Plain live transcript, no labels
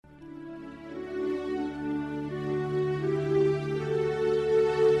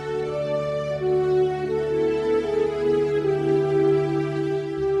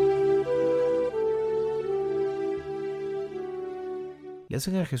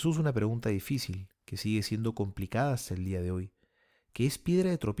hacen a Jesús una pregunta difícil, que sigue siendo complicada hasta el día de hoy, que es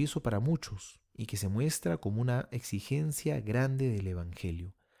piedra de tropiezo para muchos y que se muestra como una exigencia grande del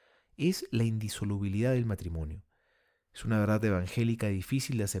Evangelio. Es la indisolubilidad del matrimonio. Es una verdad evangélica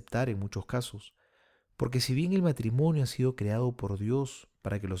difícil de aceptar en muchos casos, porque si bien el matrimonio ha sido creado por Dios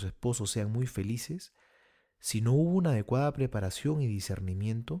para que los esposos sean muy felices, si no hubo una adecuada preparación y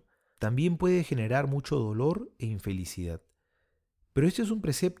discernimiento, también puede generar mucho dolor e infelicidad. Pero este es un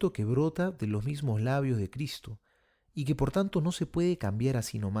precepto que brota de los mismos labios de Cristo y que por tanto no se puede cambiar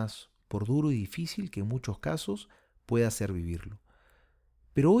así nomás, por duro y difícil que en muchos casos pueda ser vivirlo.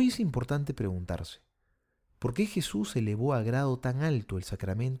 Pero hoy es importante preguntarse, ¿por qué Jesús elevó a grado tan alto el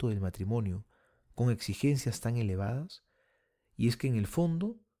sacramento del matrimonio con exigencias tan elevadas? Y es que en el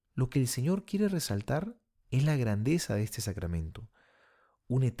fondo, lo que el Señor quiere resaltar es la grandeza de este sacramento.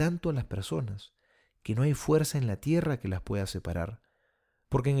 Une tanto a las personas que no hay fuerza en la tierra que las pueda separar,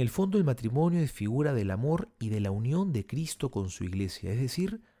 porque en el fondo el matrimonio es figura del amor y de la unión de Cristo con su iglesia, es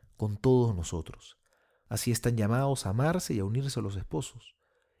decir, con todos nosotros. Así están llamados a amarse y a unirse a los esposos.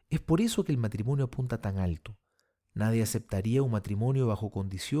 Es por eso que el matrimonio apunta tan alto. Nadie aceptaría un matrimonio bajo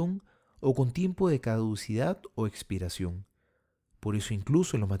condición o con tiempo de caducidad o expiración. Por eso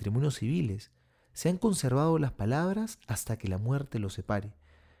incluso en los matrimonios civiles se han conservado las palabras hasta que la muerte los separe,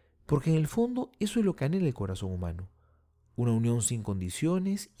 porque en el fondo eso es lo que anhela el corazón humano. Una unión sin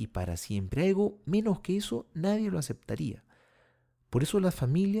condiciones y para siempre. Algo menos que eso nadie lo aceptaría. Por eso las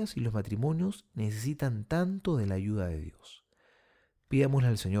familias y los matrimonios necesitan tanto de la ayuda de Dios. Pidámosle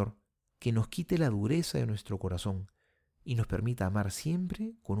al Señor que nos quite la dureza de nuestro corazón y nos permita amar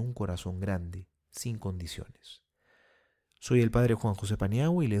siempre con un corazón grande, sin condiciones. Soy el Padre Juan José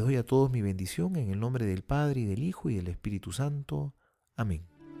Paniagua y les doy a todos mi bendición en el nombre del Padre y del Hijo y del Espíritu Santo. Amén.